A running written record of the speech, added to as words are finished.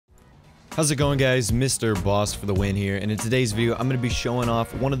How's it going, guys? Mr. Boss for the win here, and in today's video I'm going to be showing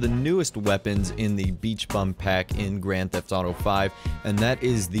off one of the newest weapons in the Beach Bum pack in Grand Theft Auto 5, and that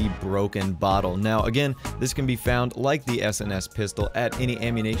is the Broken Bottle. Now again, this can be found like the SNS pistol at any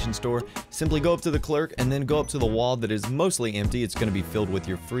ammunition store. Simply go up to the clerk and then go up to the wall that is mostly empty. It's going to be filled with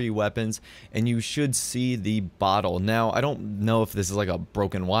your free weapons, and you should see the bottle. Now I don't know if this is like a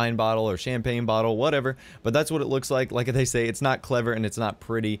broken wine bottle or champagne bottle, whatever, but that's what it looks like. Like they say, it's not clever and it's not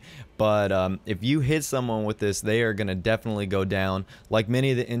pretty, but if you hit someone with this, they are going to definitely go down. Like many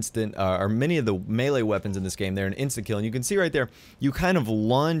of the many of the melee weapons in this game, they're an instant kill. And you can see right there, you kind of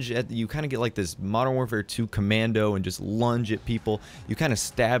lunge at, you kind of get like this Modern Warfare 2 commando and just lunge at people. You kind of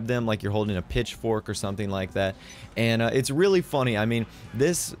stab them like you're holding a pitchfork or something like that. And it's really funny. I mean,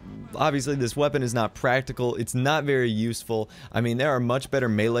 obviously this weapon is not practical. It's not very useful. I mean, there are much better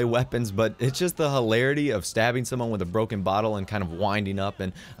melee weapons, but it's just the hilarity of stabbing someone with a broken bottle and kind of winding up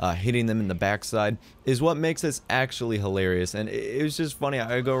and hitting them in the backside is what makes this actually hilarious. And it was just funny.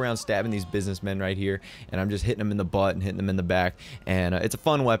 I go around stabbing these businessmen right here, and I'm just hitting them in the butt and hitting them in the back, and it's a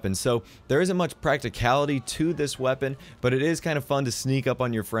fun weapon. So there isn't much practicality to this weapon, but it is kind of fun to sneak up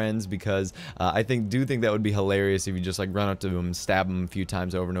on your friends, because I do think that would be hilarious if you just like run up to them and stab them a few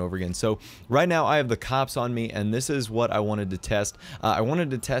times over and over again. So right now I have the cops on me, and this is what I wanted to test. I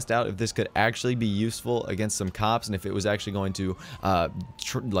wanted to test out if this could actually be useful against some cops, and if it was actually going to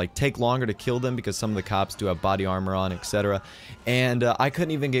like take longer to kill them, because some of the cops do have body armor on, etc. And I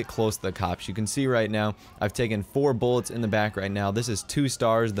couldn't even get close to the cops. You can see right now I've taken 4 bullets in the back right now. This is 2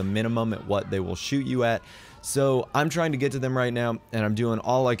 stars, the minimum at what they will shoot you at. So I'm trying to get to them right now, and I'm doing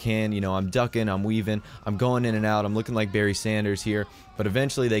all I can. You know, I'm ducking, I'm weaving, I'm going in and out, I'm looking like Barry Sanders here, but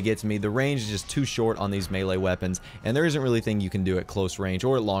eventually they get to me. The range is just too short on these melee weapons, and there isn't really anything you can do at close range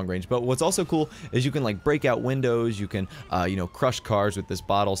or at long range. But what's also cool is you can like break out windows, you can you know, crush cars with this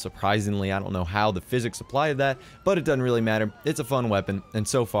bottle. Surprisingly, I don't know how the physics apply to that, but it doesn't really matter. It's a fun weapon, and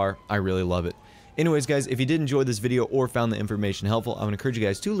so far I really love it. Anyways, guys, if you did enjoy this video or found the information helpful, I would encourage you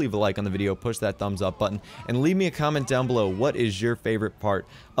guys to leave a like on the video, push that thumbs up button, and leave me a comment down below. What is your favorite part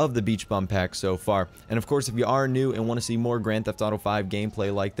of the Beach Bum pack so far? And of course, if you are new and want to see more Grand Theft Auto 5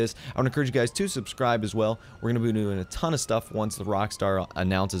 gameplay like this, I would encourage you guys to subscribe as well. We're going to be doing a ton of stuff once the Rockstar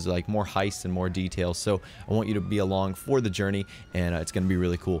announces like more heists and more details. So I want you to be along for the journey, and it's going to be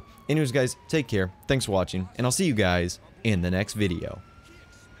really cool. Anyways, guys, take care. Thanks for watching, and I'll see you guys in the next video.